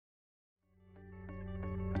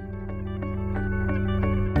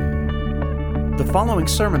The following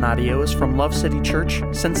sermon audio is from Love City Church,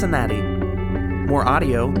 Cincinnati. More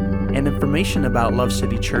audio and information about Love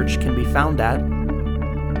City Church can be found at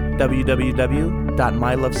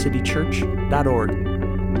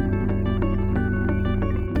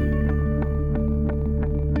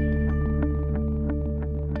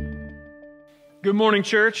Good morning,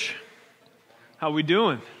 church. How we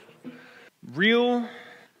doing? Real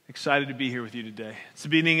excited to be here with you today. It's the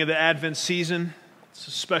beginning of the Advent season. It's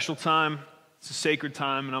a special time. It's a sacred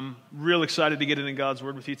time, and I'm real excited to get into God's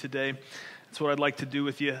Word with you today. That's what I'd like to do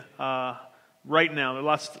with you right now. There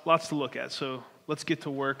are lots to look at, so let's get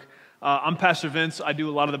to work. I'm Pastor Vince. I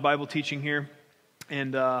do a lot of the Bible teaching here,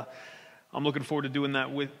 and I'm looking forward to doing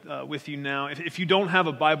that with you now. If you don't have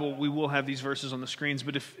a Bible, we will have these verses on the screens.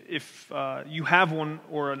 But if you have one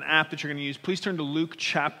or an app that you're going to use, please turn to Luke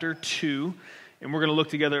chapter 2, and we're going to look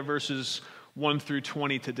together at verses 1 through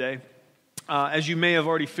 20 today. As you may have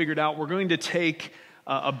already figured out, we're going to take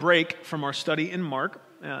a break from our study in Mark,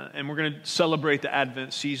 and we're going to celebrate the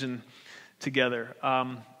Advent season together.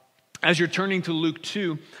 As you're turning to Luke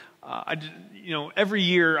 2, every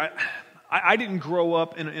year, I didn't grow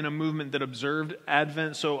up in a movement that observed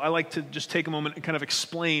Advent, so I like to just take a moment and kind of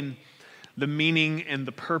explain the meaning and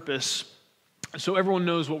the purpose so everyone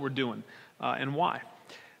knows what we're doing and why.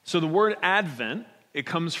 So the word Advent, it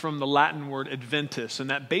comes from the Latin word adventus,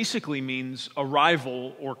 and that basically means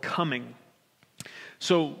arrival or coming.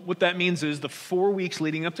 So what that means is the 4 weeks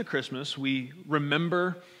leading up to Christmas, we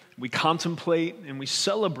remember, we contemplate, and we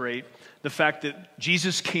celebrate the fact that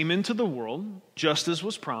Jesus came into the world just as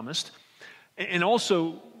was promised. And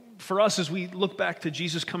also, for us, as we look back to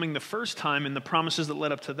Jesus coming the first time and the promises that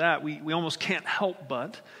led up to that, we almost can't help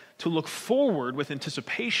but to look forward with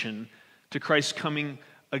anticipation to Christ coming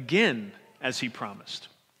again as he promised.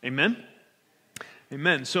 Amen?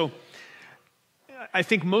 Amen. So, I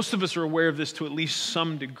think most of us are aware of this to at least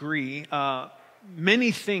some degree. Many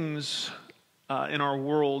things in our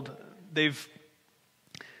world,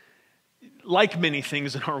 like many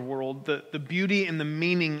things in our world, the beauty and the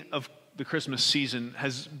meaning of the Christmas season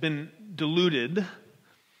has been diluted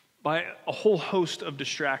by a whole host of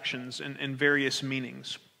distractions and various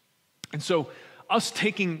meanings. And so us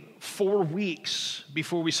taking 4 weeks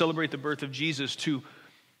before we celebrate the birth of Jesus to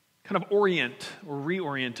kind of orient or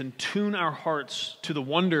reorient and tune our hearts to the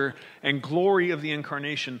wonder and glory of the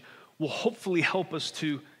incarnation will hopefully help us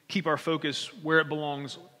to keep our focus where it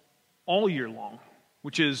belongs all year long,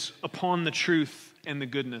 which is upon the truth and the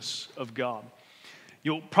goodness of God.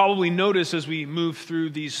 You'll probably notice as we move through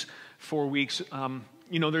these 4 weeks,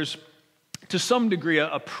 there's to some degree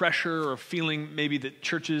a pressure or a feeling maybe that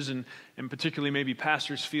churches and particularly maybe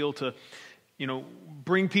pastors feel to,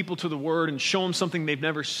 bring people to the Word and show them something they've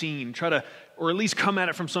never seen, try to, or at least come at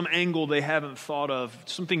it from some angle they haven't thought of,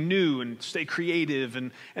 something new and stay creative.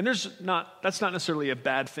 And that's not necessarily a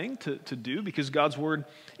bad thing to do because God's Word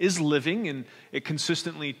is living and it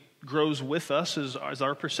consistently grows with us as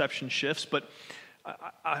our perception shifts. But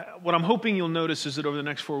what I'm hoping you'll notice is that over the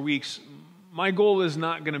next 4 weeks, my goal is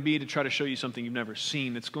not going to be to try to show you something you've never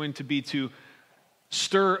seen. It's going to be to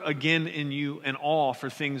stir again in you an awe for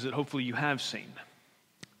things that hopefully you have seen,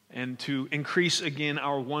 and to increase again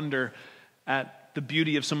our wonder at the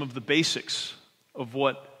beauty of some of the basics of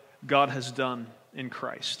what God has done in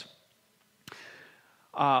Christ.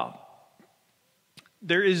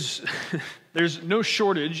 There's no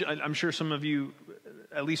shortage. I'm sure some of you,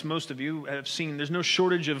 at least most of you, have seen. There's no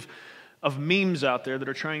shortage of memes out there that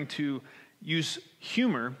are trying to use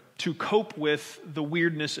humor to cope with the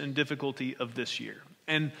weirdness and difficulty of this year.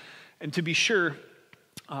 And to be sure,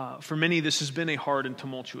 for many, this has been a hard and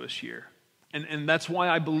tumultuous year. And that's why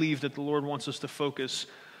I believe that the Lord wants us to focus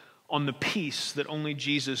on the peace that only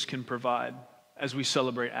Jesus can provide as we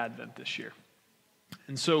celebrate Advent this year.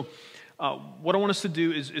 And so what I want us to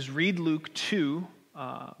do is read Luke 2,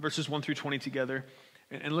 verses 1 through 20 together.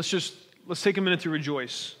 And let's take a minute to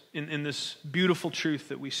rejoice in this beautiful truth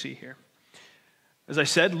that we see here. As I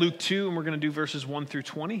said, Luke 2, and we're going to do verses 1 through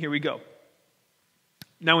 20. Here we go.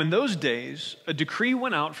 Now in those days, a decree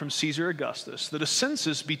went out from Caesar Augustus that a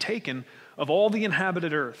census be taken of all the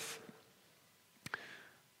inhabited earth.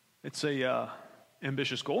 It's a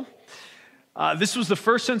ambitious goal. This was the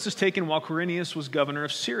first census taken while Quirinius was governor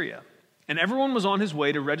of Syria. And everyone was on his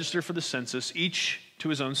way to register for the census, each to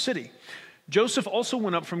his own city. Joseph also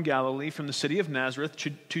went up from Galilee, from the city of Nazareth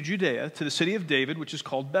to Judea, to the city of David, which is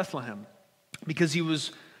called Bethlehem, because he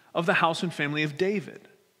was of the house and family of David,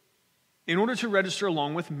 in order to register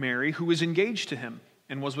along with Mary, who was engaged to him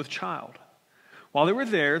and was with child. While they were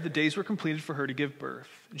there, the days were completed for her to give birth.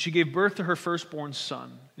 And she gave birth to her firstborn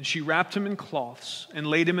son, and she wrapped him in cloths and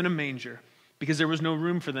laid him in a manger, because there was no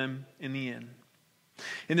room for them in the inn.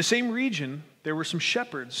 In the same region, there were some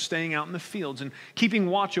shepherds staying out in the fields and keeping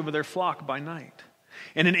watch over their flock by night.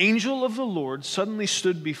 And an angel of the Lord suddenly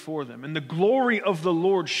stood before them, and the glory of the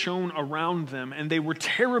Lord shone around them, and they were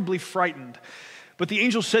terribly frightened. But the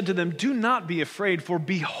angel said to them, "Do not be afraid, for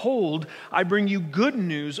behold, I bring you good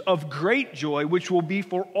news of great joy, which will be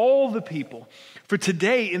for all the people. For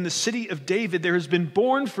today in the city of David there has been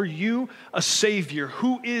born for you a Savior,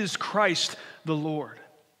 who is Christ the Lord.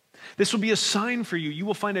 This will be a sign for you. You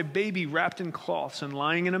will find a baby wrapped in cloths and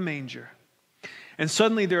lying in a manger." And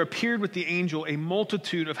suddenly there appeared with the angel a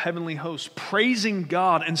multitude of heavenly hosts, praising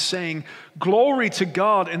God and saying, "Glory to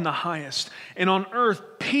God in the highest, and on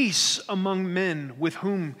earth peace among men with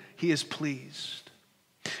whom he is pleased."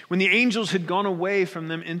 When the angels had gone away from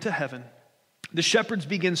them into heaven, the shepherds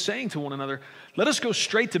began saying to one another, "Let us go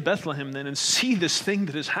straight to Bethlehem then and see this thing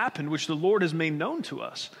that has happened, which the Lord has made known to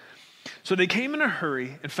us." So they came in a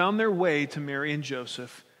hurry and found their way to Mary and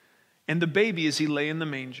Joseph, and the baby as he lay in the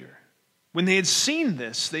manger. When they had seen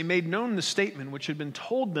this, they made known the statement which had been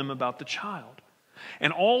told them about the child.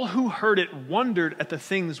 And all who heard it wondered at the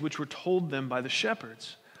things which were told them by the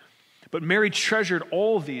shepherds. But Mary treasured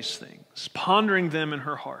all these things, pondering them in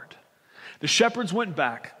her heart. The shepherds went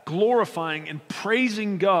back, glorifying and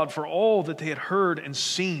praising God for all that they had heard and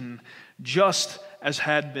seen, just as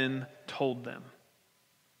had been told them.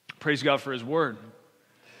 Praise God for his word.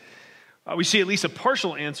 We see at least a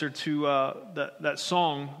partial answer to that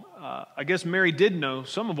song. I guess Mary did know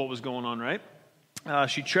some of what was going on, right?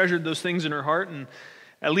 She treasured those things in her heart, and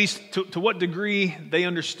at least to what degree they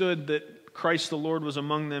understood that Christ the Lord was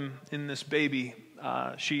among them in this baby,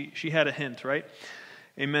 she had a hint, right?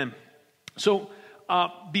 Amen. So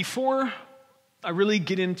before I really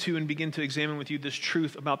get into and begin to examine with you this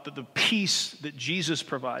truth about the peace that Jesus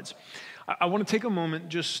provides, I want to take a moment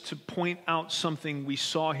just to point out something we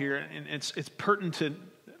saw here, and it's pertinent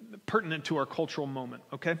to our cultural moment,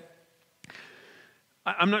 okay?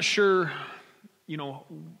 I'm not sure,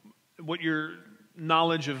 what your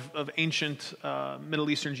knowledge of ancient Middle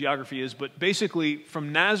Eastern geography is, but basically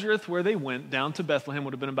from Nazareth, where they went, down to Bethlehem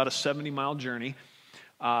would have been about a 70-mile journey.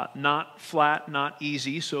 Not flat, not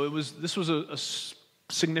easy, so this was a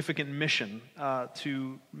significant mission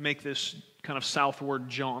to make this kind of southward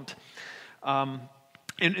jaunt.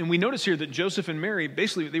 And we notice here that Joseph and Mary,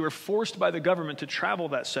 basically, they were forced by the government to travel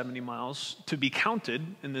that 70 miles to be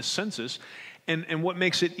counted in this census. And what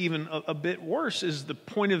makes it even a bit worse is the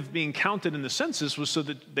point of being counted in the census was so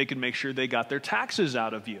that they could make sure they got their taxes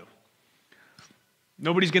out of you.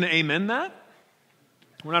 Nobody's going to amen that?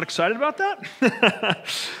 We're not excited about that?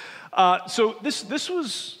 So this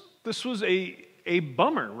was a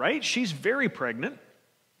bummer, right? She's very pregnant.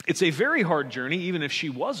 It's a very hard journey, even if she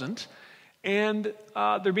wasn't. And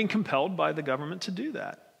they're being compelled by the government to do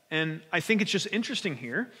that. And I think it's just interesting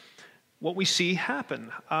here what we see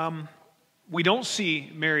happen. We don't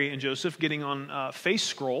see Mary and Joseph getting on Face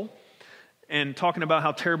Scroll and talking about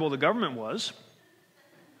how terrible the government was,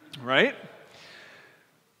 right?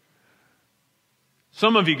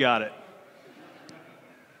 Some of you got it.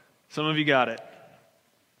 Some of you got it.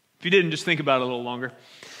 If you didn't, just think about it a little longer.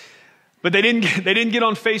 But they didn't get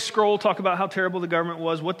on Face Scroll, talk about how terrible the government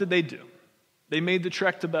was. What did they do? They made the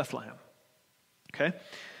trek to Bethlehem. Okay?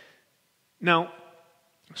 Now,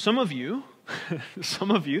 some of you,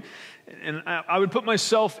 and I would put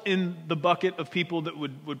myself in the bucket of people that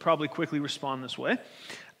would probably quickly respond this way.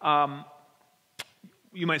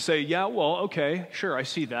 You might say, yeah, well, okay, sure, I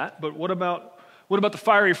see that. But what about the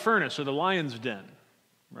fiery furnace or the lion's den,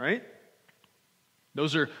 right?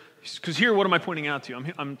 Those are, because here, what am I pointing out to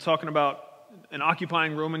you? I'm talking about an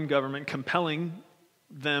occupying Roman government compelling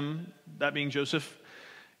them, that being Joseph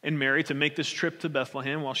and Mary, to make this trip to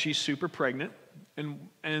Bethlehem while she's super pregnant.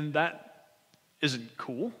 And that isn't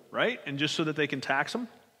cool, right? And just so that they can tax them.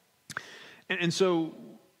 And so,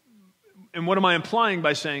 and what am I implying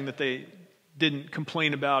by saying that they didn't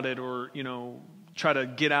complain about it or, try to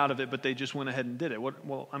get out of it, but they just went ahead and did it?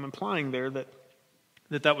 Well, I'm implying there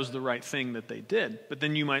that was the right thing that they did. But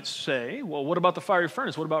then you might say, well, what about the fiery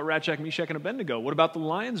furnace? What about Shadrach, Meshach, and Abednego? What about the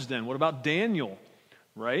lion's den? What about Daniel,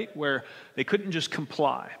 right? Where they couldn't just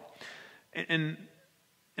comply. And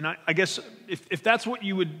I guess if that's what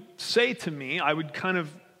you would say to me, I would kind of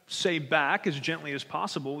say back as gently as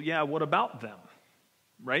possible, yeah, what about them,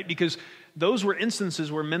 right? Because those were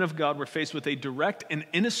instances where men of God were faced with a direct and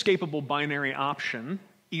inescapable binary option,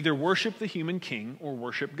 either worship the human king or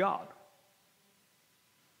worship God.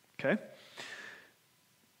 Okay?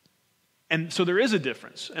 And so there is a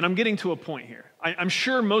difference, and I'm getting to a point here. I'm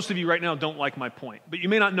sure most of you right now don't like my point, but you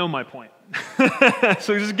may not know my point.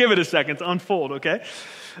 So just give it a second to unfold, okay?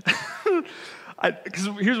 Because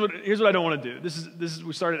here's what I don't want to do. This is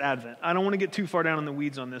we started Advent. I don't want to get too far down in the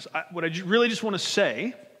weeds on this. What I really just want to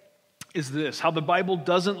say is this: how the Bible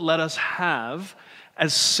doesn't let us have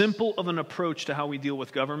as simple of an approach to how we deal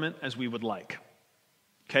with government as we would like.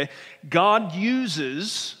 Okay? God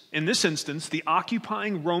uses, in this instance, the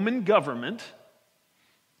occupying Roman government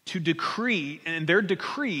to decree, and their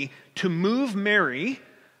decree to move Mary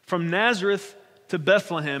from Nazareth to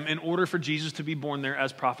Bethlehem in order for Jesus to be born there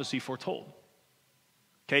as prophecy foretold.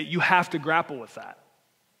 Okay? You have to grapple with that.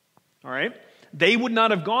 All right? They would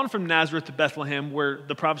not have gone from Nazareth to Bethlehem where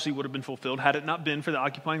the prophecy would have been fulfilled had it not been for the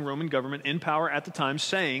occupying Roman government in power at the time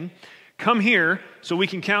saying, come here so we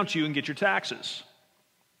can count you and get your taxes.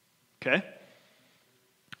 Okay?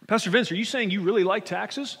 Pastor Vince, are you saying you really like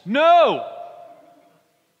taxes? No!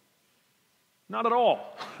 Not at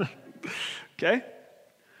all. Okay?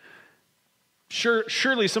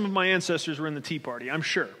 Surely some of my ancestors were in the Tea Party, I'm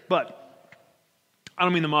sure. But I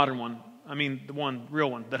don't mean the modern one. I mean the one, real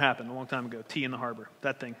one that happened a long time ago. Tea in the harbor,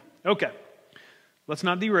 that thing. Okay. Let's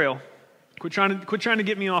not derail. Quit trying to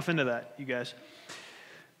get me off into that, you guys.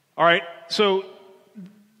 All right, so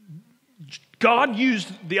God used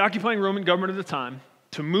the occupying Roman government at the time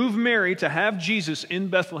to move Mary to have Jesus in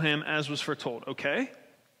Bethlehem as was foretold, okay?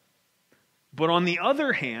 But on the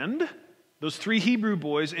other hand, those 3 Hebrew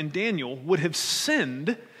boys and Daniel would have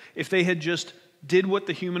sinned if they had just did what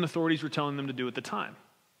the human authorities were telling them to do at the time.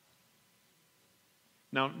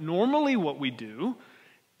 Now, normally what we do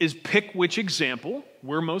is pick which example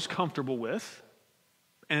we're most comfortable with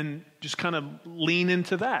and just kind of lean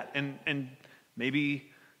into that and maybe,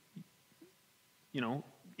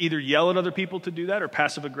 either yell at other people to do that or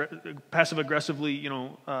passive-aggressively,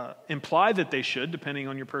 imply that they should, depending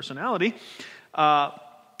on your personality. But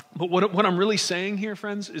what I'm really saying here,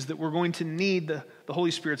 friends, is that we're going to need the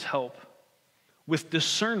Holy Spirit's help with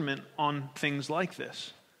discernment on things like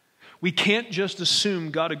this. We can't just assume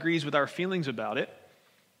God agrees with our feelings about it,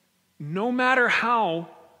 no matter how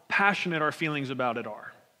passionate our feelings about it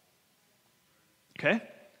are. Okay?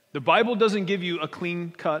 The Bible doesn't give you a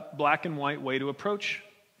clean-cut, black and white way to approach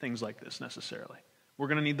things like this necessarily. We're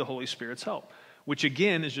going to need the Holy Spirit's help, which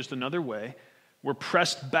again is just another way we're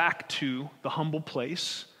pressed back to the humble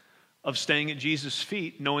place of staying at Jesus'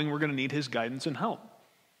 feet, knowing we're going to need his guidance and help,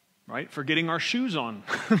 right? For getting our shoes on,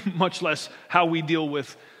 much less how we deal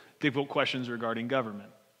with difficult questions regarding government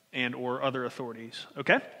and or other authorities,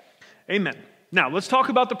 okay? Amen. Now, let's talk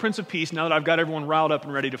about the Prince of Peace now that I've got everyone riled up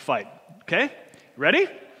and ready to fight, okay? Ready?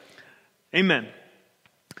 Amen.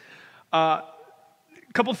 A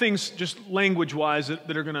couple things just language-wise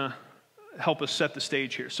that are going to help us set the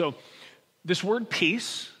stage here. So this word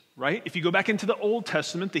peace, right? If you go back into the Old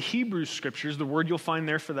Testament, the Hebrew scriptures, the word you'll find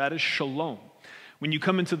there for that is shalom. When you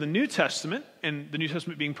come into the New Testament, and the New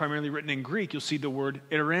Testament being primarily written in Greek, you'll see the word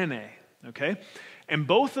eirene, okay? And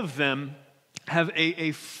both of them have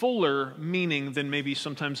a fuller meaning than maybe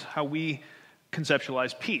sometimes how we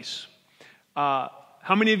conceptualize peace.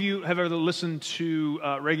 How many of you have ever listened to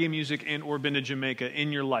reggae music and or been to Jamaica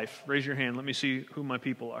in your life? Raise your hand. Let me see who my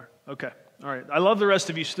people are. Okay. All right. I love the rest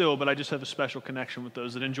of you still, but I just have a special connection with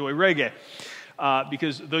those that enjoy reggae.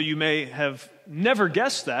 Because though you may have never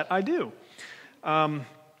guessed that, I do. You'll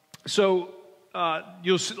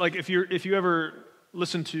see, like if you ever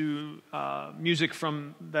listen to music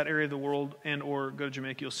from that area of the world and or go to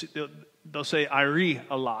Jamaica, you'll see they'll say "Irie"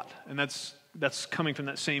 a lot, and that's coming from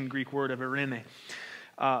that same Greek word of eirene.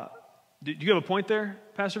 Do you have a point there,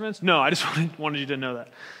 Pastor Vince? No, I just wanted you to know that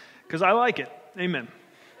because I like it. Amen.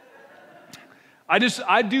 When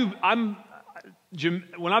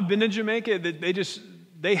I've been to Jamaica,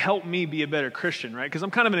 they help me be a better Christian, right? Because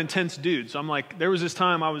I'm kind of an intense dude. So I'm like, there was this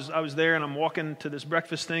time I was there and I'm walking to this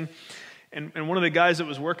breakfast thing, and one of the guys that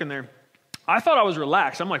was working there, I thought I was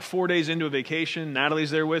relaxed. I'm like 4 days into a vacation. Natalie's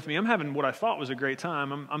there with me. I'm having what I thought was a great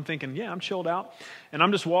time. I'm thinking, yeah, I'm chilled out. And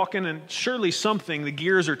I'm just walking, and surely the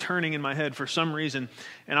gears are turning in my head for some reason.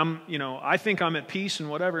 And I think I'm at peace and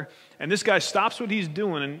whatever. And this guy stops what he's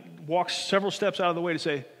doing and walks several steps out of the way to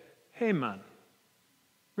say, hey, man,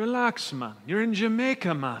 relax, man. You're in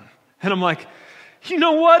Jamaica, man. And I'm like, you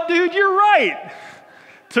know what, dude? You're right.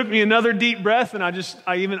 Took me another deep breath, and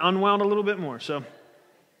I even unwound a little bit more. So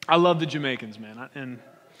I love the Jamaicans, man. And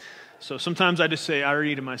so sometimes I just say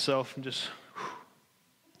 "Irie" to myself and just, whew.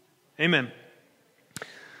 Amen.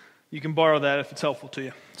 You can borrow that if it's helpful to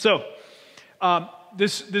you. So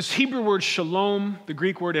this Hebrew word shalom, the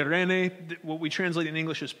Greek word eirene, what we translate in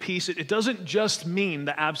English as peace, it doesn't just mean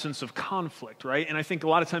the absence of conflict, right? And I think a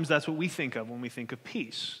lot of times that's what we think of when we think of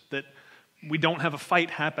peace, that we don't have a fight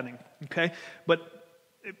happening, okay? But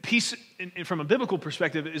peace, from a biblical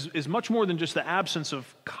perspective, is much more than just the absence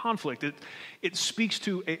of conflict. It speaks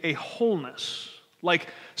to a wholeness, like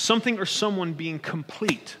something or someone being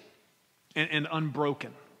complete and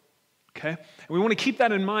unbroken, okay? And we want to keep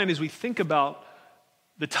that in mind as we think about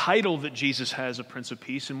the title that Jesus has, a Prince of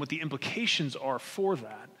Peace, and what the implications are for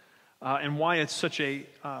that, and why it's such a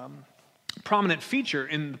prominent feature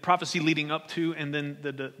in the prophecy leading up to, and then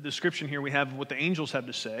the description here we have of what the angels have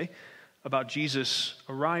to say about Jesus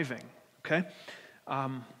arriving, okay?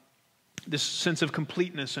 This sense of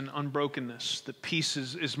completeness and unbrokenness, that peace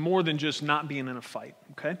is more than just not being in a fight,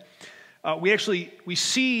 okay? We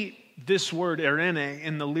see this word, erene,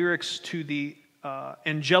 in the lyrics to the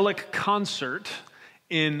angelic concert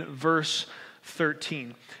in verse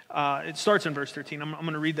 13. It starts in verse 13. I'm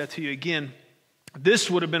going to read that to you again. This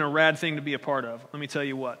would have been a rad thing to be a part of. Let me tell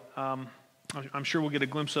you what. I'm sure we'll get a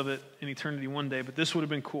glimpse of it in eternity one day, but this would have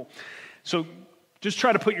been cool. So just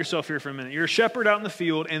try to put yourself here for a minute. You're a shepherd out in the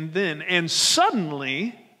field, and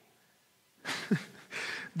suddenly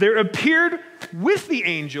there appeared with the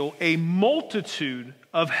angel a multitude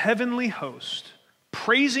of heavenly hosts,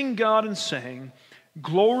 praising God and saying,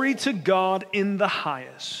 "Glory to God in the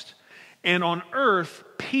highest, and on earth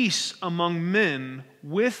peace among men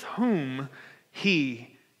with whom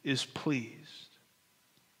he is pleased."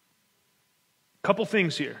 Couple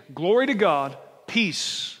things here. Glory to God,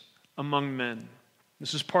 peace among men.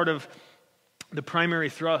 This is part of the primary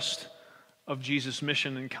thrust of Jesus'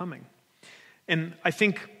 mission and coming. And I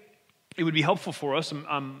think it would be helpful for us.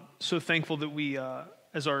 I'm so thankful that we,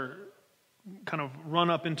 as our kind of run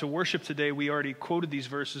up into worship today, we already quoted these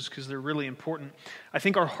verses because they're really important. I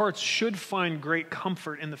think our hearts should find great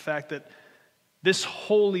comfort in the fact that this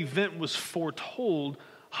whole event was foretold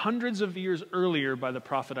hundreds of years earlier by the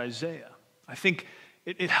prophet Isaiah. I think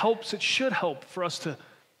it should help for us to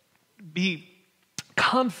be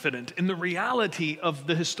confident in the reality of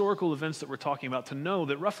the historical events that we're talking about, to know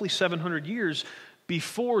that roughly 700 years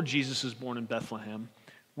before Jesus is born in Bethlehem,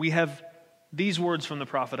 we have these words from the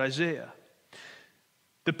prophet Isaiah.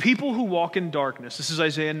 The people who walk in darkness, this is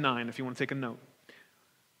Isaiah 9 if you want to take a note.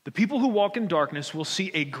 The people who walk in darkness will see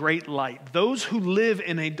a great light. Those who live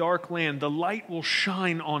in a dark land, the light will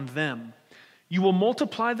shine on them. You will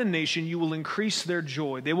multiply the nation, you will increase their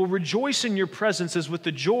joy. They will rejoice in your presence as with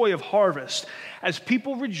the joy of harvest, as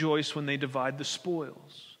people rejoice when they divide the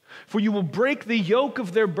spoils. For you will break the yoke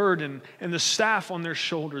of their burden and the staff on their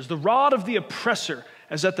shoulders, the rod of the oppressor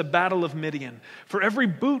as at the battle of Midian. For every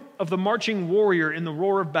boot of the marching warrior in the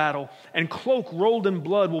roar of battle and cloak rolled in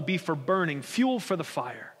blood will be for burning, fuel for the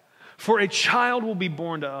fire. For a child will be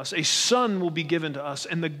born to us, a son will be given to us,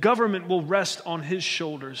 and the government will rest on his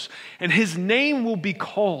shoulders. And his name will be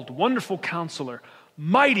called Wonderful Counselor,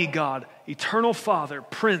 Mighty God, Eternal Father,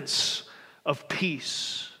 Prince of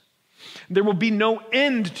Peace. There will be no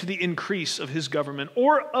end to the increase of his government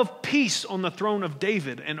or of peace on the throne of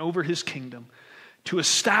David and over his kingdom, to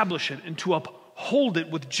establish it and to uphold it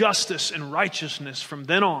with justice and righteousness from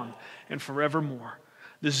then on and forevermore.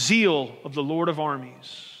 The zeal of the Lord of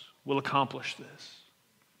armies will accomplish this.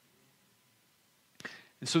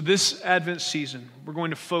 And so this Advent season, we're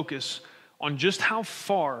going to focus on just how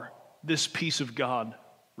far this peace of God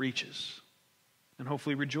reaches, and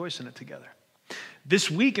hopefully rejoice in it together.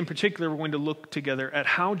 This week in particular, we're going to look together at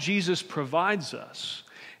how Jesus provides us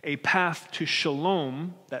a path to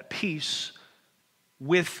shalom, that peace,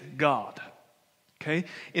 with God. Okay?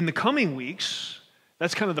 In the coming weeks,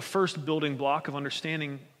 that's kind of the first building block of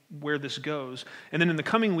understanding where this goes. And then in the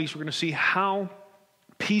coming weeks, we're going to see how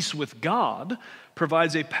peace with God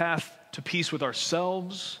provides a path to peace with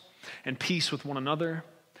ourselves and peace with one another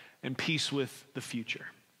and peace with the future.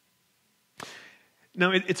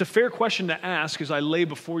 Now, it's a fair question to ask as I lay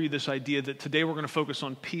before you this idea that today we're going to focus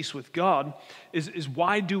on peace with God, is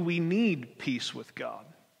why do we need peace with God?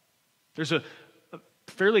 There's a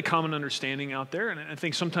fairly common understanding out there, and I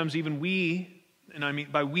think sometimes even we, and I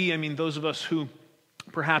mean those of us who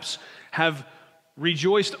perhaps have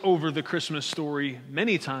rejoiced over the Christmas story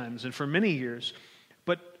many times and for many years,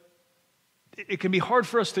 but it can be hard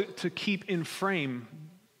for us to keep in frame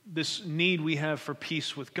this need we have for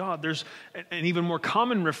peace with God. There's an even more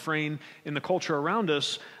common refrain in the culture around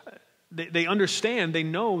us. They understand, they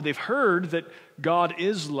know, they've heard that God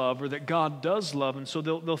is love or that God does love, and so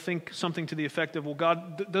they'll think something to the effect of, well,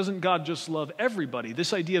 doesn't God just love everybody?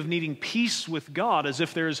 This idea of needing peace with God as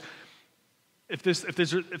if there's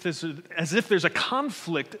a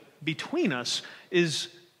conflict between us is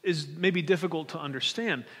maybe difficult to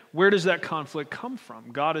understand. Where does that conflict come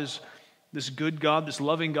from? God is this good God, this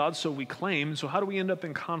loving God, so we claim. So how do we end up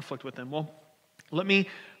in conflict with him? Well, let me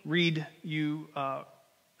read you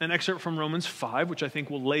an excerpt from Romans 5, which I think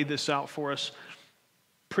will lay this out for us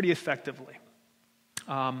pretty effectively.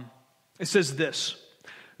 It says this: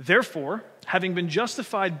 "Therefore, having been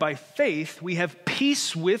justified by faith, we have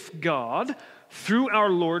peace with God through our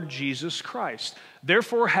Lord Jesus Christ.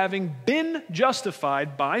 Therefore, having been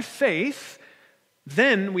justified by faith,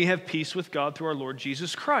 then we have peace with God through our Lord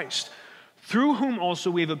Jesus Christ, through whom also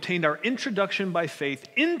we have obtained our introduction by faith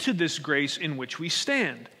into this grace in which we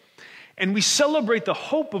stand. And we celebrate the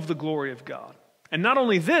hope of the glory of God. And not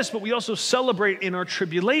only this, but we also celebrate in our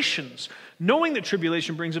tribulations, knowing that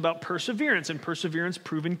tribulation brings about perseverance, and perseverance,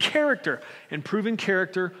 proven character, and proven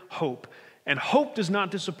character, hope. And hope does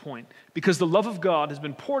not disappoint, because the love of God has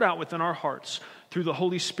been poured out within our hearts through the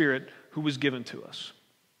Holy Spirit who was given to us."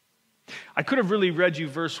 I could have really read you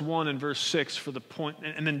verse 1 and verse 6 for the point,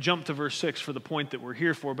 and then jump to verse 6 for the point that we're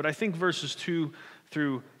here for, but I think verses 2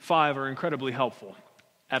 through 5 are incredibly helpful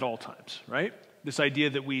at all times, right? This idea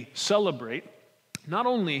that we celebrate not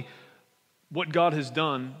only what God has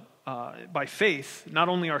done by faith, not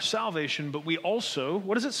only our salvation, but we also,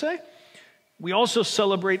 what does it say? We also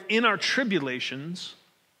celebrate in our tribulations,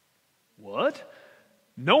 what?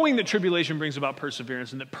 Knowing that tribulation brings about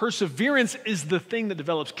perseverance, and that perseverance is the thing that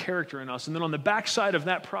develops character in us. And then on the backside of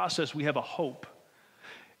that process, we have a hope.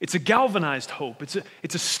 It's a galvanized hope. It's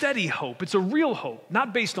a steady hope. It's a real hope,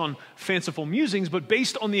 not based on fanciful musings, but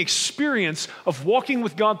based on the experience of walking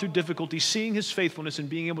with God through difficulty, seeing his faithfulness, and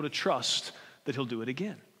being able to trust that he'll do it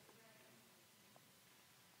again.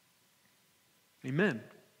 Amen.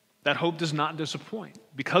 That hope does not disappoint,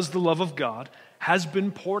 because the love of God has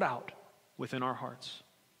been poured out within our hearts.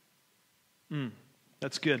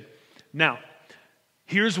 That's good. Now,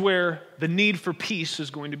 here's where the need for peace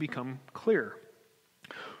is going to become clear.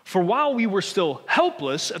 "For while we were still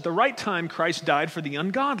helpless, at the right time Christ died for the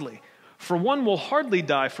ungodly. For one will hardly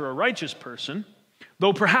die for a righteous person,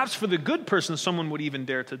 though perhaps for the good person someone would even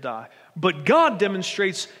dare to die. But God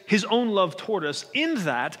demonstrates his own love toward us in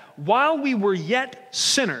that, while we were yet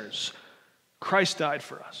sinners, Christ died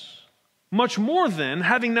for us. Much more then,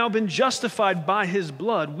 having now been justified by his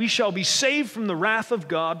blood, we shall be saved from the wrath of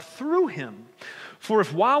God through him. For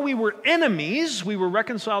if while we were enemies, we were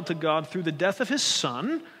reconciled to God through the death of his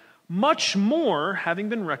Son, much more, having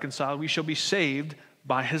been reconciled, we shall be saved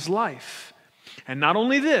by his life. And not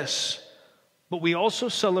only this, but we also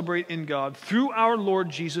celebrate in God through our Lord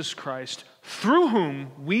Jesus Christ, through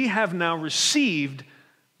whom we have now received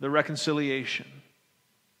the reconciliation."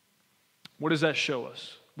 What does that show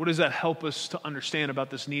us? What does that help us to understand about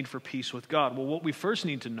this need for peace with God? Well, what we first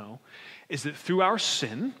need to know is that through our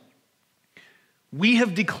sin, we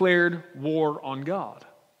have declared war on God.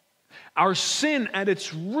 Our sin at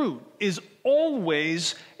its root is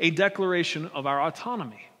always a declaration of our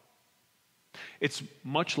autonomy. It's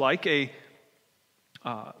much like a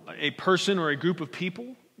person or a group of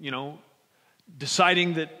people,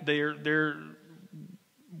 deciding that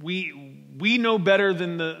we know better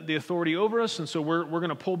than the authority over us, and so we're going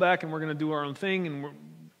to pull back and we're going to do our own thing, and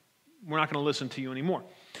we're not going to listen to you anymore.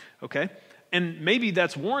 Okay? And maybe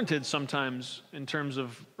that's warranted sometimes in terms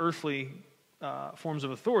of earthly forms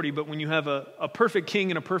of authority, but when you have a perfect king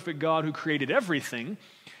and a perfect God who created everything,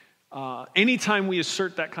 anytime we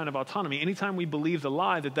assert that kind of autonomy, anytime we believe the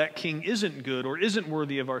lie that king isn't good or isn't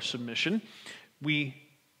worthy of our submission, we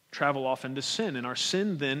travel off into sin. And our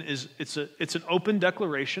sin then it's an open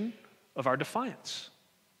declaration of our defiance.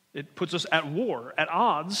 It puts us at war, at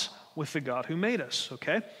odds with the God who made us,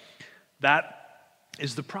 okay? That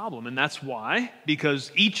is the problem. And that's why,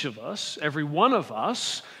 because each of us, every one of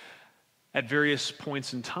us, at various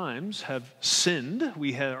points in times have sinned.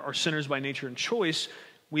 We are sinners by nature and choice.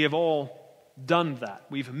 We have all done that.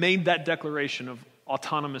 We've made that declaration of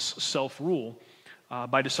autonomous self-rule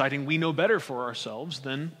by deciding we know better for ourselves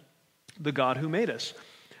than the God who made us.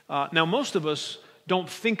 Now, most of us don't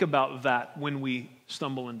think about that when we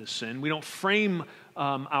stumble into sin. We don't frame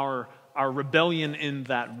our rebellion in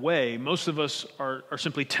that way. Most of us are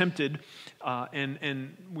simply tempted,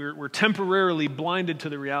 and we're temporarily blinded to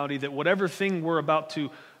the reality that whatever thing we're about to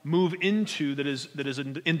move into that is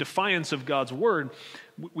in defiance of God's word,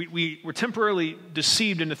 we're temporarily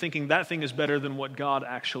deceived into thinking that thing is better than what God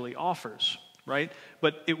actually offers, right?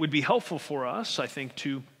 But it would be helpful for us, I think,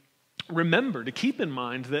 to remember, to keep in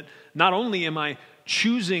mind that not only am I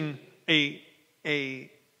choosing a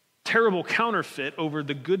terrible counterfeit over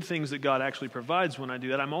the good things that God actually provides when I do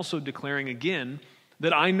that, I'm also declaring again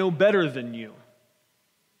that I know better than you.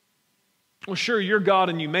 Well, sure, you're God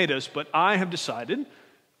and you made us, but I have decided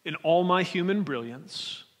in all my human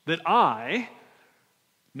brilliance that I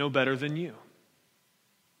know better than you.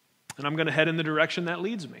 And I'm going to head in the direction that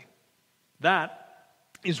leads me. That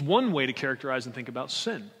is one way to characterize and think about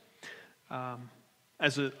sin,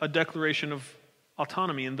 as a declaration of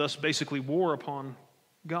autonomy and thus basically war upon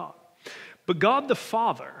God. But God the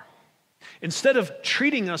Father, instead of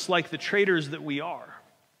treating us like the traitors that we are,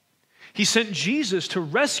 He sent Jesus to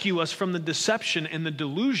rescue us from the deception and the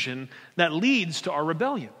delusion that leads to our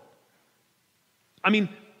rebellion. I mean,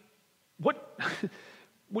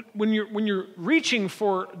 when you're reaching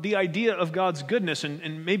for the idea of God's goodness,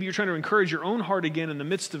 and maybe you're trying to encourage your own heart again in the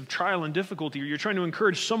midst of trial and difficulty, or you're trying to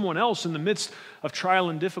encourage someone else in the midst of trial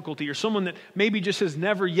and difficulty, or someone that maybe just has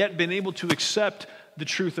never yet been able to accept the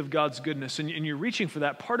truth of God's goodness, and you're reaching for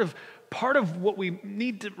that, part of what we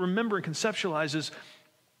need to remember and conceptualize is,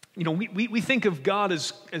 we think of God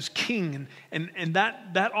as king, and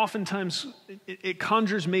that oftentimes it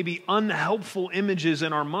conjures maybe unhelpful images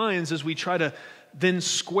in our minds as we try to then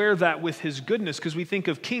square that with His goodness, because we think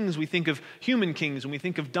of kings, we think of human kings, and we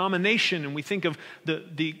think of domination, and we think of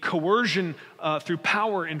the coercion through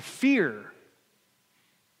power and fear,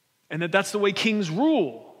 and that's the way kings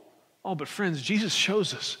rule. Oh, but friends, Jesus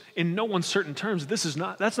shows us in no uncertain terms that's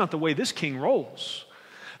not the way this king rolls.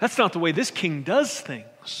 That's not the way this king does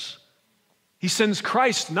things. He sends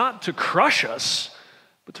Christ not to crush us,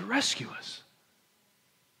 but to rescue us.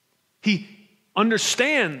 He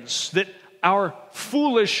understands that our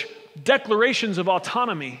foolish declarations of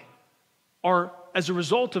autonomy are as a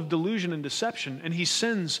result of delusion and deception, and He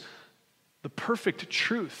sends the perfect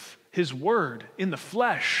truth, His word in the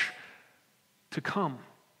flesh, to come,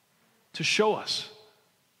 to show us,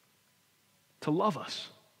 to love us,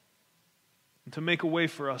 and to make a way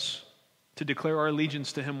for us to declare our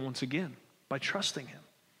allegiance to Him once again by trusting Him.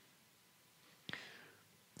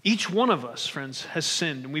 Each one of us, friends, has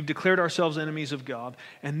sinned, and we've declared ourselves enemies of God.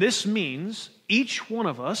 And this means each one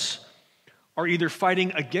of us are either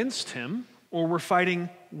fighting against Him or we're fighting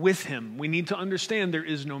with Him. We need to understand there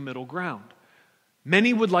is no middle ground.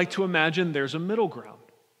 Many would like to imagine there's a middle ground.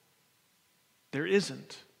 There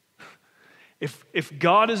isn't. If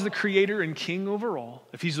God is the creator and king over all,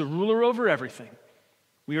 if He's the ruler over everything,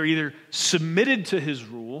 we are either submitted to His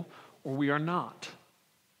rule or we are not.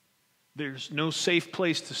 There's no safe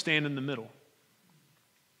place to stand in the middle.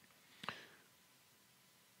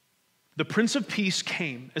 The Prince of Peace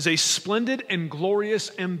came as a splendid and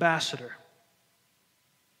glorious ambassador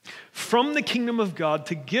from the kingdom of God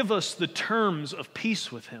to give us the terms of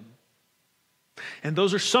peace with Him. And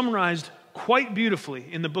those are summarized quite beautifully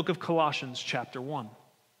in the book of Colossians chapter 1.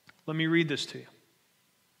 Let me read this to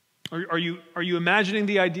you. Are you imagining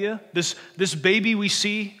the idea? This baby we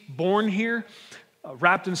see born here,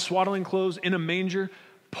 wrapped in swaddling clothes in a manger,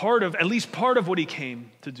 at least part of what He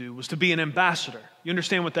came to do was to be an ambassador. You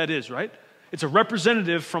understand what that is, right? It's a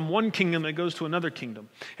representative from one kingdom that goes to another kingdom.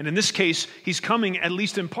 And in this case, He's coming, at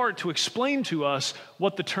least in part, to explain to us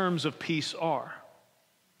what the terms of peace are.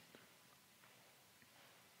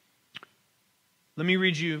 Let me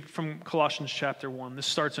read you from Colossians chapter 1. This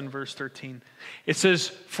starts in verse 13. It says,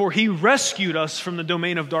 "For He rescued us from the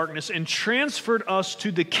domain of darkness and transferred us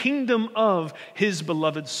to the kingdom of His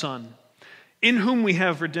beloved Son, in whom we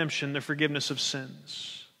have redemption, the forgiveness of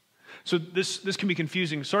sins." So this can be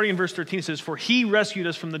confusing. Starting in verse 13, it says, "For He rescued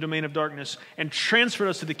us from the domain of darkness and transferred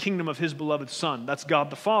us to the kingdom of His beloved Son." That's God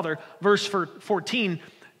the Father. Verse 14,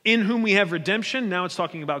 "In whom we have redemption." Now it's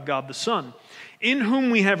talking about God the Son. "In whom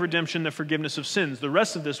we have redemption, the forgiveness of sins." The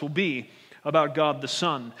rest of this will be about God the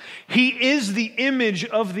Son. "He is the image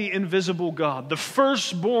of the invisible God, the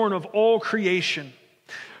firstborn of all creation.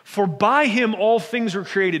 For by Him all things were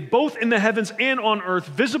created, both in the heavens and on earth,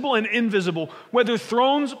 visible and invisible, whether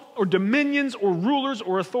thrones or dominions or rulers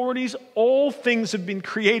or authorities, all things have been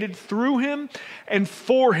created through Him and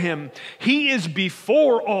for Him. He is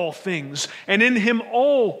before all things, and in Him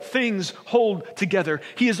all things hold together.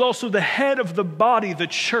 He is also the head of the body, the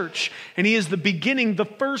church, and He is the beginning, the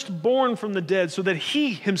firstborn from the dead, so that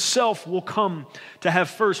He Himself will come to have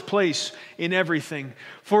first place in everything.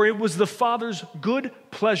 For it was the Father's good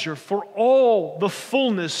pleasure for all the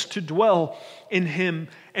fullness to dwell in Him,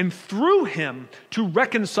 and through Him to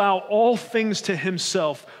reconcile all things to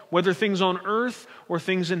Himself, whether things on earth or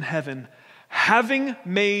things in heaven, having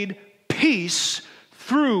made peace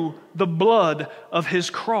through the blood of His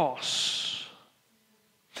cross.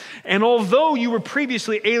 And although you were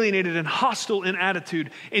previously alienated and hostile in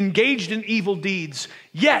attitude, engaged in evil deeds,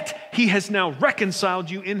 yet He has now reconciled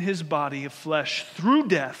you in His body of flesh through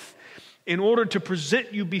death, in order to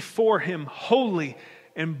present you before Him holy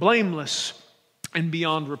and blameless and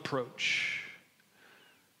beyond reproach."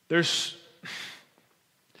 There's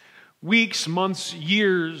weeks, months,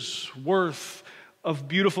 years worth of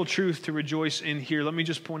beautiful truth to rejoice in here. Let me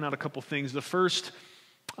just point out a couple things. The first,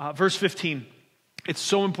 verse 15, it's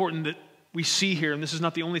so important that we see here, and this is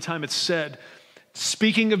not the only time it's said,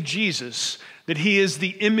 speaking of Jesus, that he is the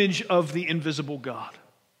image of the invisible God.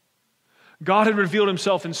 God had revealed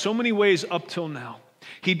himself in so many ways up till now.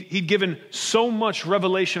 He'd given so much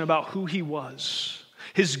revelation about who he was,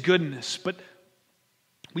 his goodness, but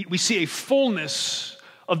we see a fullness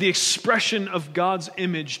of the expression of God's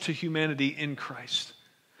image to humanity in Christ.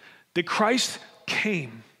 That Christ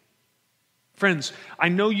came. Friends, I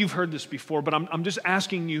know you've heard this before, but I'm just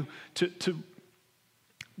asking you to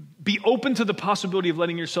be open to the possibility of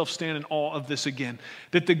letting yourself stand in awe of this again.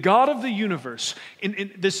 That the God of the universe,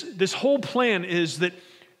 in this whole plan is that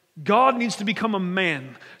God needs to become a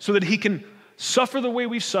man so that he can suffer the way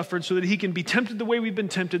we've suffered, so that he can be tempted the way we've been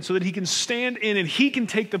tempted, so that he can stand in and he can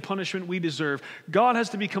take the punishment we deserve. God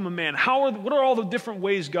has to become a man. What are all the different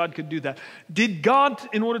ways God could do that? Did God,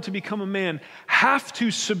 in order to become a man, have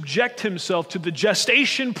to subject himself to the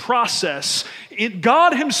gestation process,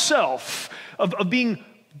 God himself, of being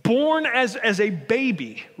born as a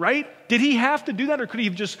baby, right? Did he have to do that, or could he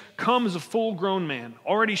have just come as a full-grown man,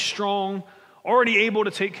 already strong, already able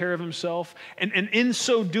to take care of himself, and in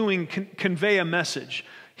so doing convey a message?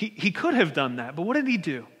 He could have done that, but what did he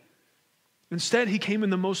do? Instead, he came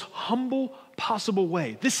in the most humble possible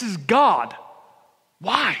way. This is God.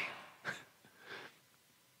 Why?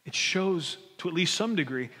 It shows, to at least some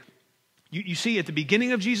degree, you see at the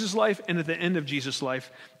beginning of Jesus' life and at the end of Jesus'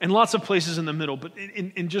 life, and lots of places in the middle, but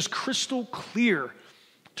in just crystal clear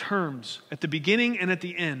terms, at the beginning and at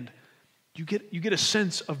the end, you get a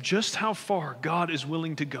sense of just how far God is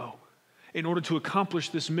willing to go in order to accomplish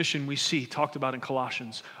this mission we see talked about in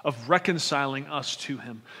Colossians, of reconciling us to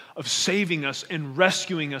him, of saving us and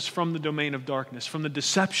rescuing us from the domain of darkness, from the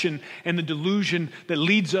deception and the delusion that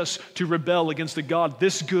leads us to rebel against the God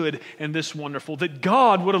this good and this wonderful, that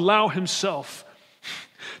God would allow himself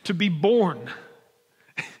to be born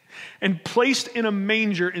and placed in a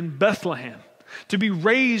manger in Bethlehem, to be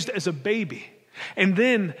raised as a baby, and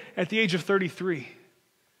then at the age of 33,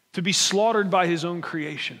 to be slaughtered by his own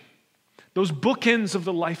creation. Those bookends of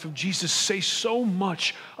the life of Jesus say so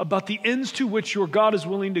much about the ends to which your God is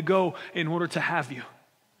willing to go in order to have you,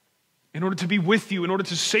 in order to be with you, in order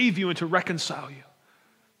to save you and to reconcile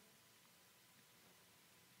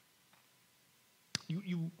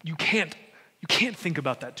you. You can't think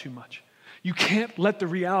about that too much. You can't let the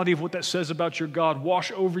reality of what that says about your God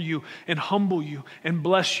wash over you and humble you and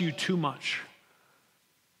bless you too much.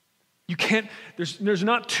 You can't, there's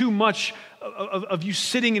not too much of you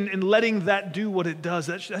sitting and letting that do what it does.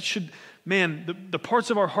 That should, man, the parts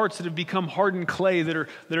of our hearts that have become hardened clay, that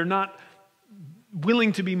are not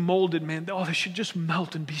willing to be molded, man, they should just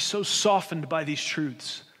melt and be so softened by these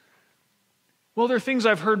truths. Well, there are things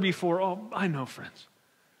I've heard before. Oh, I know, friends.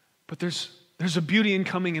 But there's a beauty in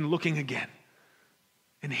coming and looking again,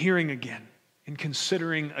 and hearing again, and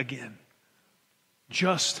considering again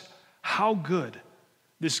just how good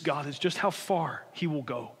this God is, just how far he will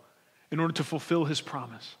go in order to fulfill his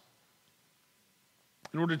promise,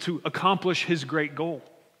 in order to accomplish his great goal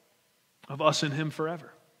of us and him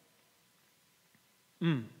forever.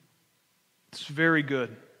 It's very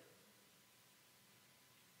good.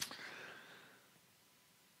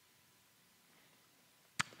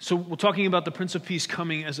 So we're talking about the Prince of Peace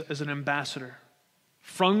coming as an ambassador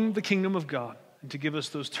from the kingdom of God and to give us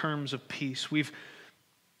those terms of peace.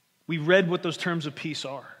 We read what those terms of peace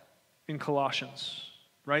are in Colossians,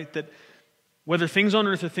 right? That whether things on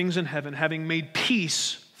earth or things in heaven, having made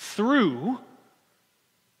peace through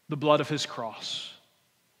the blood of his cross.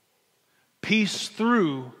 Peace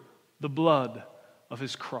through the blood of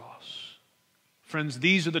his cross. Friends,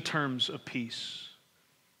 these are the terms of peace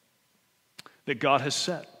that God has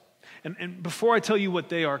set. And before I tell you what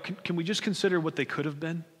they are, can we just consider what they could have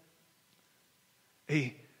been?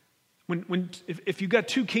 If you've got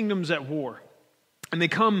two kingdoms at war, and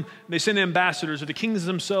they send ambassadors, or the kings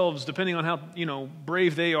themselves, depending on how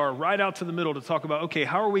brave they are, right out to the middle to talk about, okay,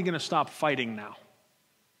 how are we going to stop fighting now?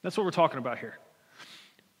 That's what we're talking about here.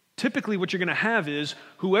 Typically, what you're going to have is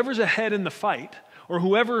whoever's ahead in the fight, or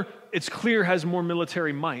whoever it's clear has more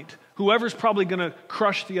military might, whoever's probably going to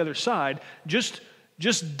crush the other side, just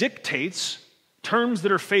dictates terms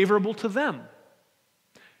that are favorable to them.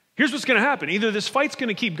 Here's what's going to happen. Either this fight's going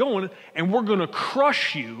to keep going and we're going to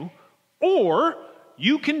crush you, or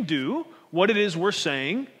you can do what it is we're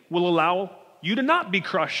saying will allow you to not be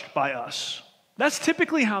crushed by us. That's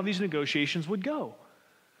typically how these negotiations would go.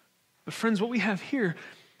 But friends, what we have here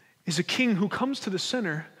is a king who comes to the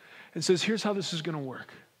center and says, here's how this is going to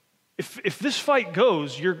work. If this fight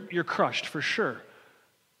goes, you're crushed for sure.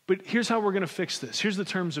 But here's how we're going to fix this. Here's the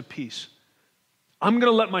terms of peace. I'm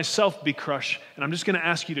going to let myself be crushed, and I'm just going to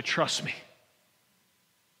ask you to trust me.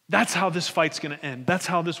 That's how this fight's going to end. That's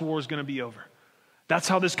how this war is going to be over. That's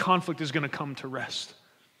how this conflict is going to come to rest.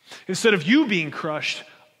 Instead of you being crushed,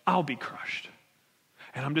 I'll be crushed.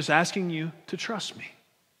 And I'm just asking you to trust me.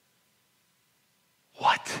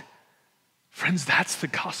 What? Friends, that's the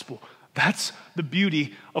gospel. That's the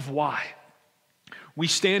beauty of why. We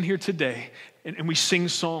stand here today and we sing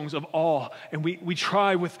songs of awe, and we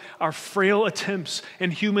try with our frail attempts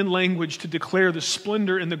and human language to declare the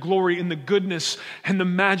splendor and the glory and the goodness and the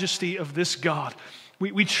majesty of this God.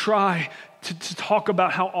 We try to talk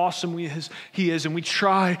about how awesome He is, and we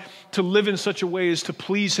try to live in such a way as to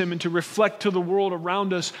please Him and to reflect to the world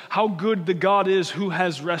around us how good the God is who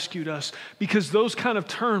has rescued us. Because those kind of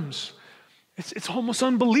terms, it's almost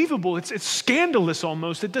unbelievable. It's scandalous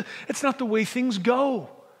almost. It's not the way things go.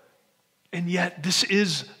 And yet, this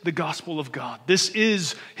is the gospel of God. This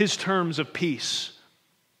is His terms of peace.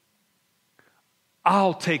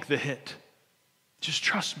 I'll take the hit. Just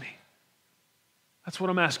trust me. That's what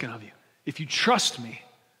I'm asking of you. If you trust me,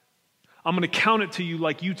 I'm going to count it to you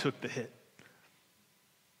like you took the hit.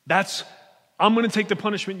 I'm going to take the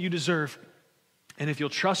punishment you deserve. And if you'll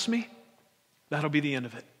trust me, that'll be the end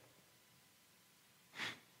of it.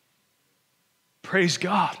 Praise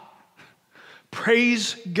God.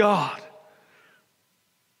 Praise God.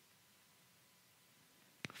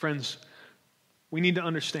 Friends, we need to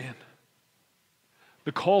understand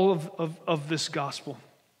the call of this gospel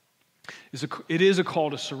it is a call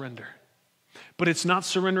to surrender. But it's not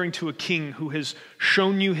surrendering to a king who has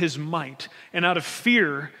shown you his might. And out of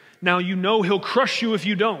fear, now you know he'll crush you if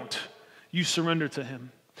you don't. You surrender to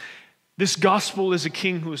him. This gospel is a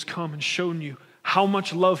king who has come and shown you how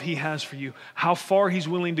much love he has for you, how far he's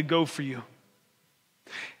willing to go for you,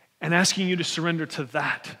 and asking you to surrender to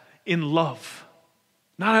that in love.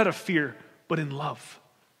 Not out of fear, but in love.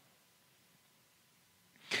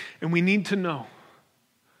 And we need to know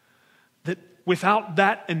that without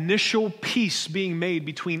that initial peace being made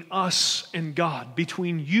between us and God,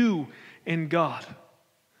 between you and God,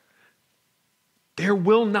 there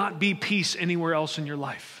will not be peace anywhere else in your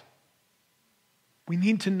life. We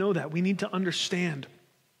need to know that. We need to understand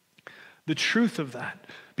the truth of that.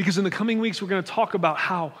 Because in the coming weeks, we're going to talk about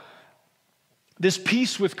how this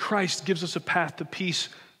peace with Christ gives us a path to peace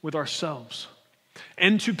with ourselves,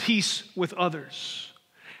 and to peace with others,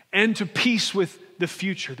 and to peace with the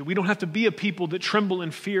future. That we don't have to be a people that tremble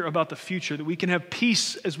in fear about the future, that we can have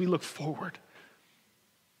peace as we look forward.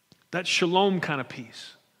 That shalom kind of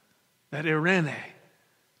peace, that irene,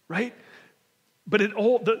 right? But it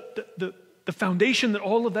all the foundation that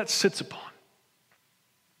all of that sits upon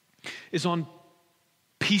is on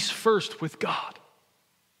peace first with God.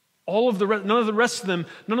 All of the rest, none of the rest of them,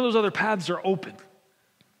 none of those other paths are open.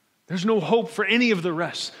 There's no hope for any of the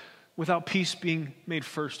rest without peace being made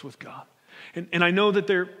first with God. And I know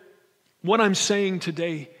that what I'm saying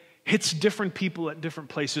today hits different people at different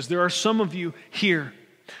places. There are some of you here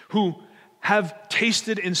who have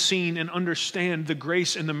tasted and seen and understand the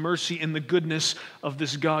grace and the mercy and the goodness of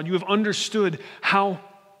this God. You have understood how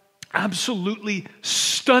absolutely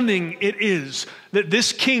stunning it is that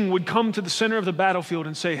this king would come to the center of the battlefield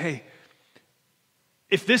and say, hey,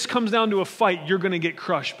 if this comes down to a fight, you're going to get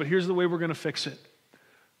crushed, but here's the way we're going to fix it.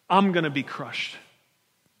 I'm going to be crushed.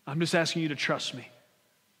 I'm just asking you to trust me.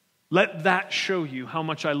 Let that show you how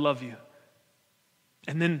much I love you.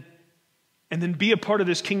 And then be a part of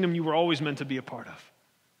this kingdom you were always meant to be a part of.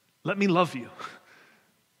 Let me love you.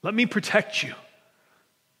 Let me protect you.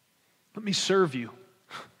 Let me serve you.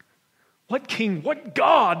 What king, what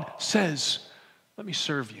God says, let me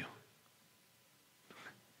serve you?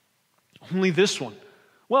 Only this one.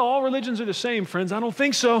 Well, all religions are the same, friends. I don't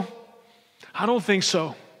think so. I don't think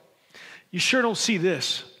so. You sure don't see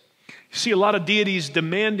this. You see a lot of deities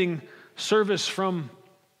demanding service from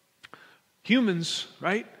humans,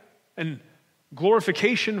 right? And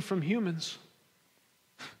glorification from humans.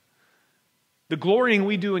 The glorying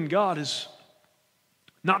we do in God is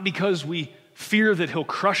not because we fear that he'll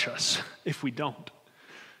crush us if we don't.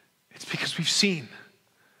 It's because we've seen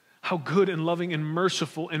how good and loving and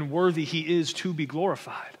merciful and worthy he is to be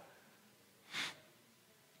glorified.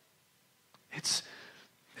 It's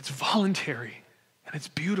voluntary and it's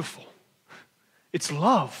beautiful. It's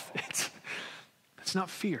love. It's not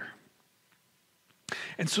fear.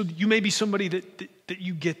 And so you may be somebody that that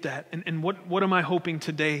you get that. And what am I hoping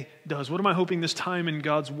today does? What am I hoping this time in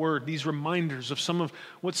God's Word, these reminders of some of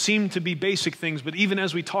what seem to be basic things, but even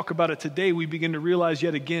as we talk about it today, we begin to realize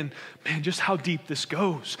yet again, man, just how deep this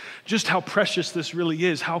goes, just how precious this really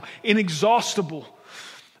is, how inexhaustible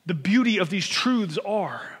the beauty of these truths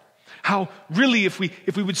are, how really if we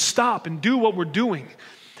would stop and do what we're doing,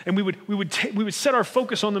 and we would set our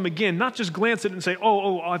focus on them again, not just glance at it and say,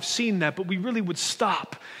 oh, I've seen that, but we really would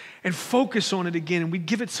stop and focus on it again, and we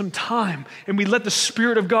give it some time, and we let the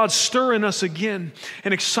Spirit of God stir in us again,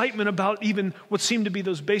 and excitement about even what seem to be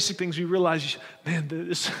those basic things. We realize, man,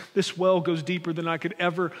 this well goes deeper than I could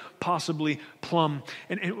ever possibly plumb.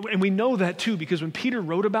 And we know that too, because when Peter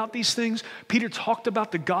wrote about these things, Peter talked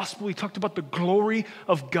about the gospel, he talked about the glory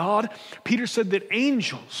of God. Peter said that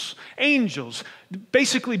angels,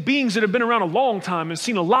 basically beings that have been around a long time and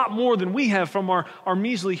seen a lot more than we have from our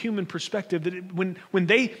measly human perspective, that when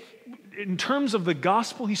they, in terms of the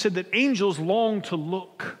gospel, he said that angels long to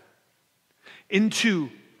look into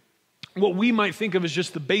what we might think of as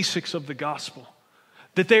just the basics of the gospel.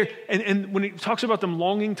 That they're, and when he talks about them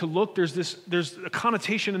longing to look, there's a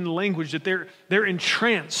connotation in the language that they're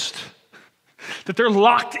entranced, that they're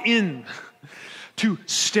locked in to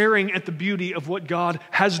staring at the beauty of what God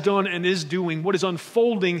has done and is doing, what is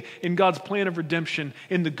unfolding in God's plan of redemption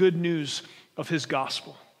in the good news of his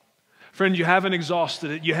gospel. Friend, you haven't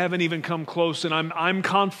exhausted it. You haven't even come close. And I'm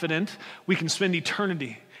confident we can spend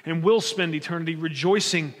eternity and will spend eternity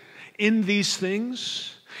rejoicing in these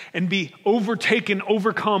things and be overtaken,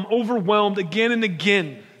 overcome, overwhelmed again and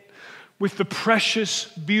again with the precious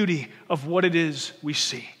beauty of what it is we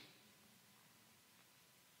see.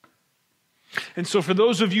 And so for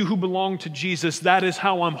those of you who belong to Jesus, that is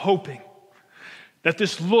how I'm hoping that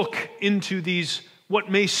this look into these what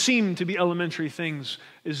may seem to be elementary things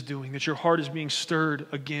is doing, that your heart is being stirred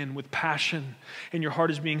again with passion, and your heart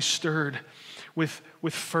is being stirred with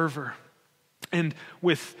fervor and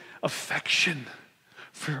with affection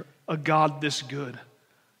for a God this good,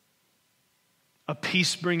 a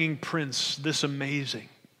peace-bringing Prince this amazing.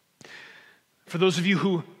 For those of you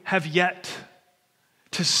who have yet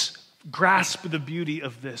to grasp the beauty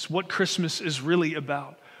of this, what Christmas is really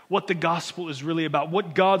about, what the gospel is really about,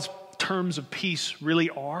 what God's terms of peace really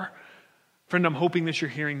are. Friend, I'm hoping that you're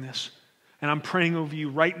hearing this, and I'm praying over you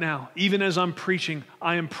right now. Even as I'm preaching,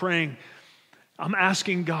 I am praying. I'm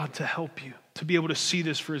asking God to help you to be able to see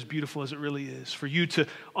this for as beautiful as it really is, for you to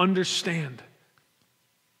understand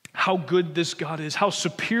how good this God is, how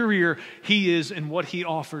superior he is in what he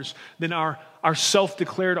offers than our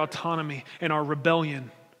self-declared autonomy and our rebellion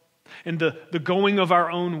and the going of our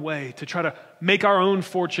own way to try to make our own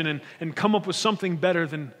fortune and come up with something better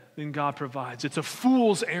than God provides. It's a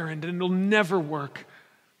fool's errand, and it'll never work.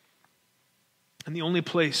 And the only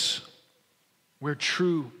place where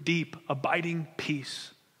true, deep, abiding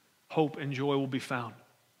peace, hope, and joy will be found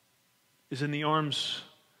is in the arms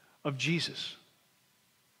of Jesus.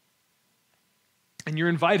 And you're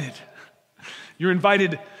invited. You're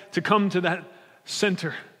invited to come to that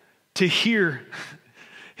center, to hear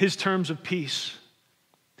his terms of peace,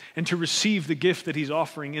 and to receive the gift that he's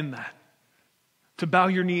offering in that. To bow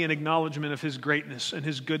your knee in acknowledgement of his greatness and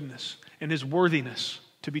his goodness and his worthiness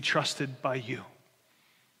to be trusted by you.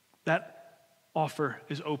 That offer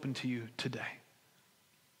is open to you today.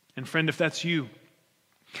 And friend, if that's you,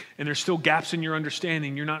 and there's still gaps in your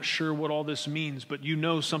understanding, you're not sure what all this means, but you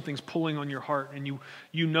know something's pulling on your heart, and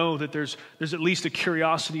you know that there's at least a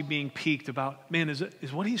curiosity being piqued about, man,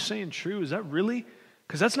 is what he's saying true? Is that really?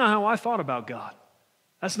 Because that's not how I thought about God.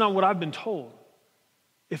 That's not what I've been told.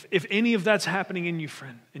 If any of that's happening in you,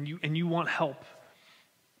 friend, and you want help,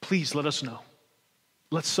 please let us know.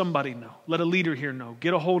 Let somebody know. Let a leader here know.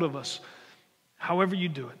 Get a hold of us. However you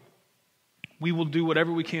do it, we will do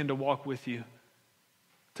whatever we can to walk with you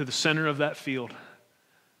to the center of that field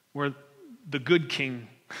where the good King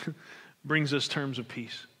brings us terms of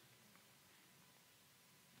peace.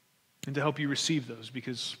 And to help you receive those,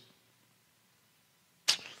 because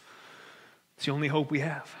it's the only hope we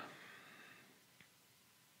have.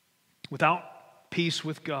 Without peace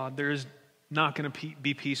with God, there is not going to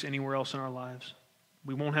be peace anywhere else in our lives.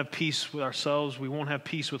 We won't have peace with ourselves. We won't have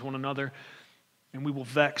peace with one another. And we will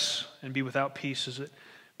vex and be without peace as it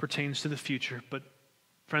pertains to the future. But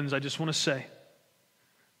friends, I just want to say,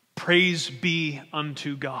 praise be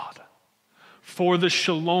unto God for the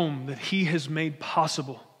shalom that he has made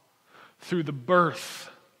possible through the birth,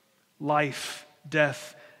 life,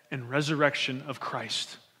 death, and resurrection of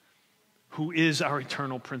Christ, who is our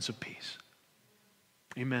eternal Prince of Peace.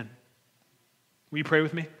 Amen. Will you pray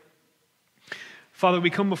with me? Father, we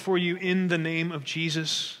come before you in the name of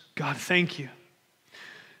Jesus. God, thank you.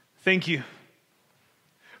 Thank you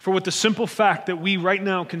for what the simple fact that we right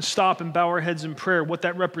now can stop and bow our heads in prayer, what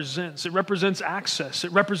that represents. It represents access.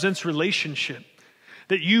 It represents relationship.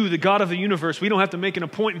 That you, the God of the universe, we don't have to make an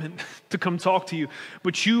appointment to come talk to you,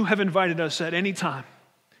 but you have invited us at any time,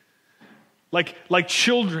 like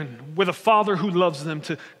children with a father who loves them,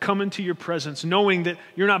 to come into your presence, knowing that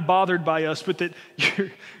you're not bothered by us, but that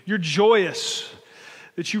you're joyous,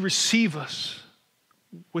 that you receive us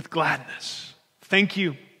with gladness. Thank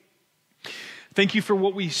you. Thank you for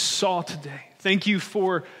what we saw today. Thank you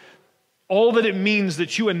for all that it means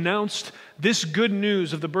that you announced this good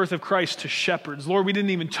news of the birth of Christ to shepherds. Lord, we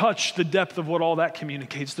didn't even touch the depth of what all that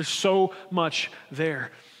communicates. There's so much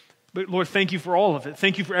there. But Lord, thank you for all of it.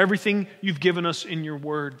 Thank you for everything you've given us in your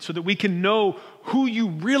word so that we can know who you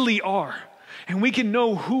really are, and we can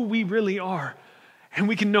know who we really are, and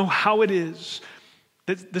we can know how it is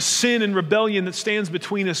that the sin and rebellion that stands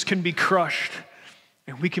between us can be crushed,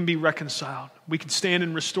 and we can be reconciled. We can stand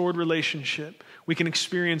in restored relationship. We can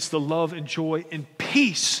experience the love and joy and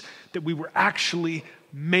peace that we were actually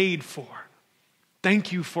made for.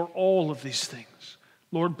 Thank you for all of these things.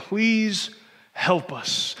 Lord, please help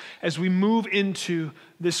us as we move into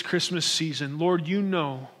this Christmas season. Lord, you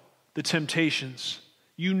know the temptations.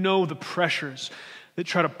 You know the pressures that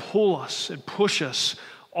try to pull us and push us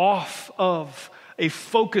off of a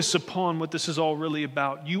focus upon what this is all really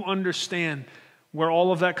about. You understand where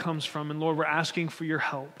all of that comes from. And Lord, we're asking for your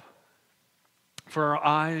help, for our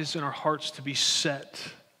eyes and our hearts to be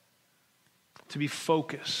set, to be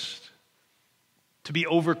focused, to be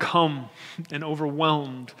overcome and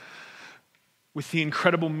overwhelmed with the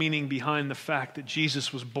incredible meaning behind the fact that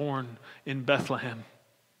Jesus was born in Bethlehem.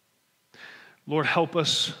 Lord, help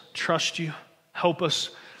us trust you. Help us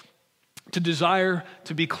to desire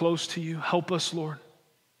to be close to you. Help us, Lord,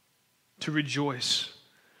 to rejoice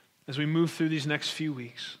as we move through these next few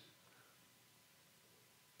weeks.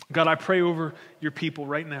 God, I pray over your people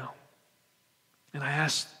right now, and I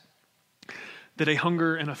ask that a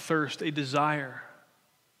hunger and a thirst, a desire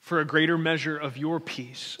for a greater measure of your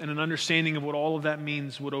peace and an understanding of what all of that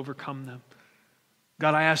means would overcome them.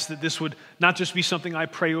 God, I ask that this would not just be something I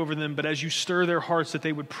pray over them, but as you stir their hearts, that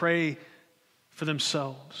they would pray for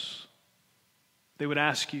themselves. They would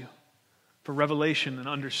ask you for revelation and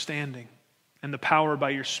understanding and the power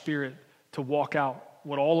by your Spirit to walk out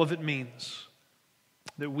what all of it means,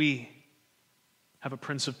 that we have a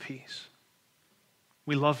Prince of Peace.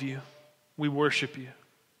 We love you. We worship you.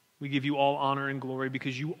 We give you all honor and glory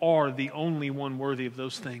because you are the only one worthy of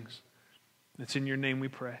those things. It's in your name we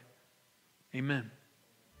pray. Amen.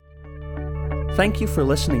 Thank you for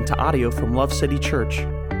listening to audio from Love City Church,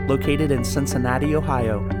 located in Cincinnati,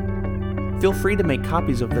 Ohio. Feel free to make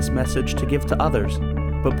copies of this message to give to others,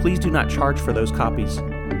 but please do not charge for those copies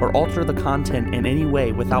or alter the content in any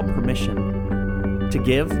way without permission. To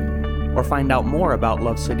give or find out more about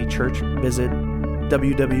Love City Church, visit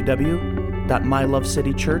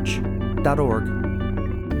www.mylovecitychurch.org.